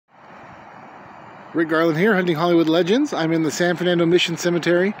Rick Garland here, Hunting Hollywood Legends. I'm in the San Fernando Mission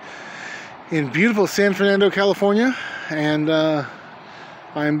Cemetery in beautiful San Fernando, California, and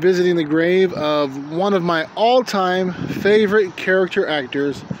I'm visiting the grave of one of my all-time favorite character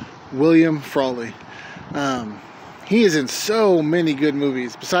actors, William Frawley. He is in so many good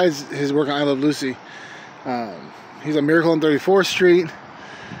movies, besides his work on I Love Lucy. He's on Miracle on 34th Street.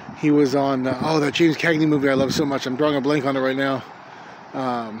 He was on, that James Cagney movie I love so much. I'm drawing a blank on it right now.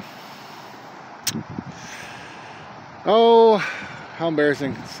 Oh, how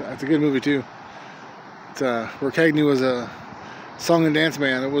embarrassing. It's a good movie too. It's where Cagney was a song and dance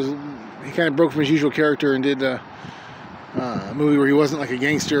man. He kind of broke from his usual character and did a movie where he wasn't like a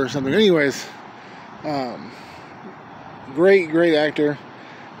gangster or something. Anyways, great actor,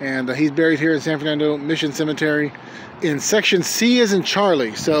 and he's buried here in San Fernando Mission Cemetery in section C as in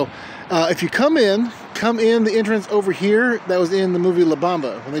Charlie. So if you come in the entrance over here that was in the movie La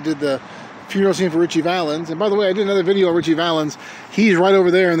Bamba when they did the funeral scene for Richie Valens. And by the way, I did another video on Richie Valens. He's right over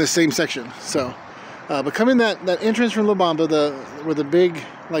there in this same section. So but come in that entrance from La Bamba, where the big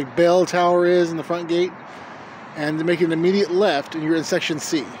like bell tower is in the front gate, and make an immediate left and you're in section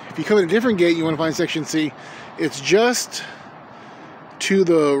C. If you come in a different gate, you want to find section C. It's just to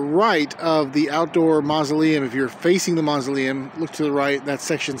the right of the outdoor mausoleum. If you're facing the mausoleum, look to the right, that's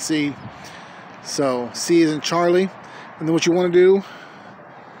section C. So C is in Charlie. And then what you want to do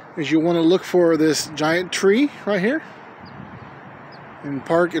is you want to look for this giant tree right here and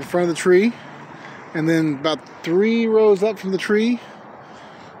park in front of the tree. And then about 3 rows up from the tree,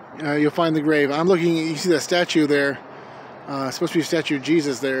 you'll find the grave. I'm looking, you see that statue there. It's supposed to be a statue of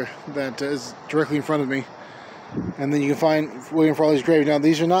Jesus there that is directly in front of me. And then you can find William Frawley's grave. Now,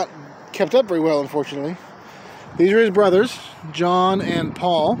 these are not kept up very well, unfortunately. These are his brothers, John and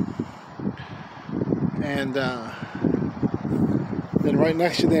Paul. And then right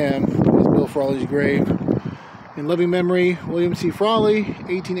next to them is Bill Frawley's grave. In loving memory, William C. Frawley,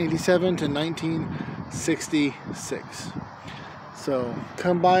 1887 to 1966. So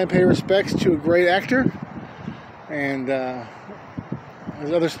come by and pay respects to a great actor. And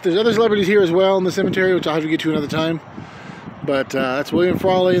there's other celebrities here as well in the cemetery, which I'll have to get to another time. But that's William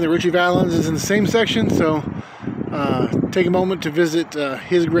Frawley, and the Richie Valens is in the same section. So take a moment to visit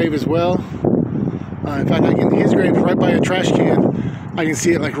his grave as well. In fact, his grave is right by a trash can. I can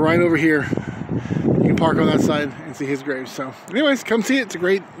see it like right over here. You can park on that side and see his grave. So anyways, come see it. It's a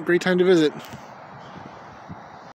great time to visit.